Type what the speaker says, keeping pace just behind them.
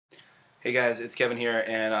Hey guys, it's Kevin here,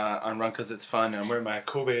 and on Run 'Cause It's Fun, and I'm wearing my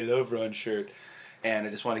Kobe Love Run shirt, and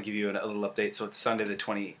I just want to give you a little update. So it's Sunday the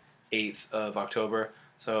 28th of October,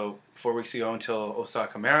 so 4 weeks ago until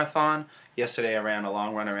Osaka Marathon. Yesterday I ran a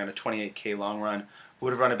long run, I ran a 28K long run.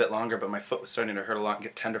 Would have run a bit longer, but my foot was starting to hurt a lot and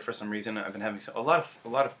get tender for some reason. I've been having a lot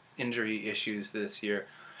of injury issues this year.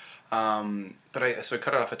 So I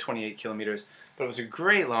cut it off at 28 kilometers, but it was a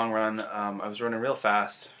great long run. I was running real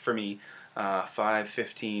fast for me. 5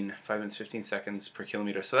 minutes 15 seconds per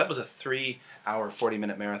kilometer. So that was a 3-hour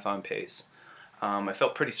 40-minute marathon pace. I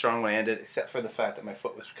felt pretty strong when I ended, except for the fact that my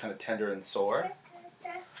foot was kind of tender and sore.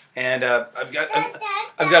 And I've got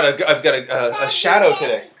a shadow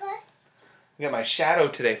today. I got my shadow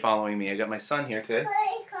today following me. I got my son here today.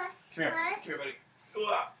 Come here, buddy.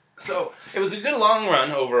 So it was a good long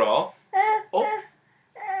run overall. Oh,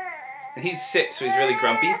 and he's sick, so he's really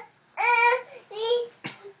grumpy.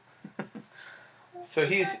 So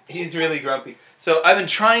he's really grumpy. So I've been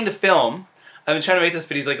trying to film. I've been trying to make this,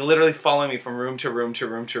 but he's like literally following me from room to room to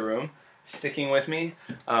room to room, sticking with me.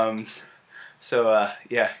 Yeah,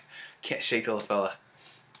 can't shake the little fella.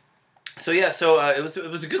 So yeah, it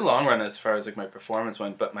was a good long run as far as like my performance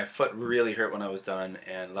went, but my foot really hurt when I was done,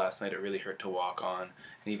 and last night it really hurt to walk on,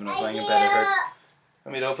 and even when I was laying in bed it hurt.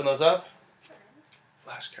 Want me to open those up?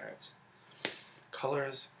 Flashcards,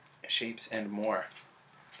 colors, shapes, and more.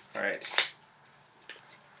 All right.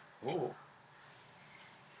 Ooh.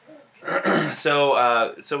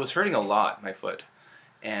 So it was hurting a lot, my foot,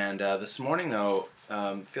 and this morning though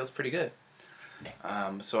feels pretty good.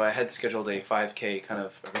 So I had scheduled a 5K kind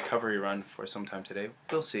of recovery run for sometime today.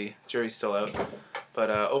 We'll see. Jury's still out,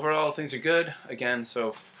 but overall things are good. Again,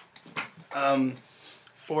 so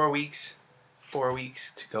 4 weeks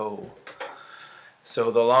to go.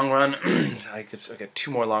 So the long run, I got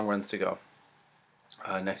 2 more long runs to go.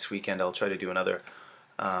 Next weekend I'll try to do another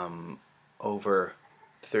over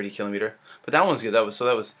 30 kilometer, but that one was good. That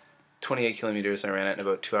was 28 kilometers. I ran it in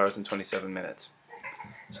about 2 hours and 27 minutes.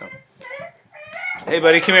 So, hey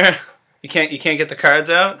buddy, come here. You can't get the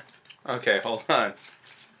cards out? Okay, hold on.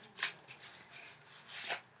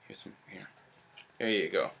 Here you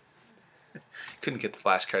go. Couldn't get the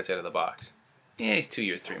flashcards out of the box. Yeah, he's 2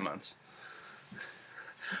 years 3 months.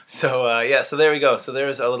 So yeah, so there we go. So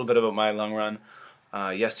there's a little bit about my long run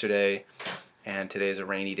yesterday. And today is a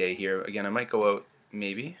rainy day here. Again, I might go out,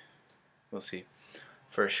 maybe. We'll see.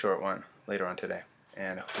 For a short one later on today.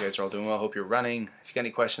 And I hope you guys are all doing well. Hope you're running. If you got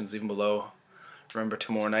any questions, leave them below. Remember,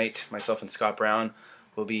 tomorrow night, myself and Scott Brown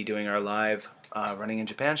will be doing our live Running in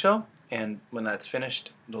Japan show. And when that's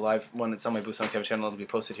finished, the live one that's on my Boost on Kevin channel will be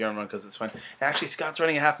posted here on Run 'Cause It's Fun. And actually, Scott's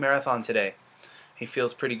running a half marathon today. He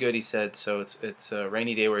feels pretty good, he said. So it's a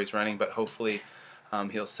rainy day where he's running, but hopefully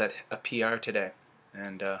he'll set a PR today.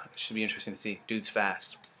 And it should be interesting to see. Dude's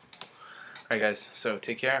fast. Alright guys, so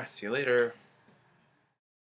take care. See you later.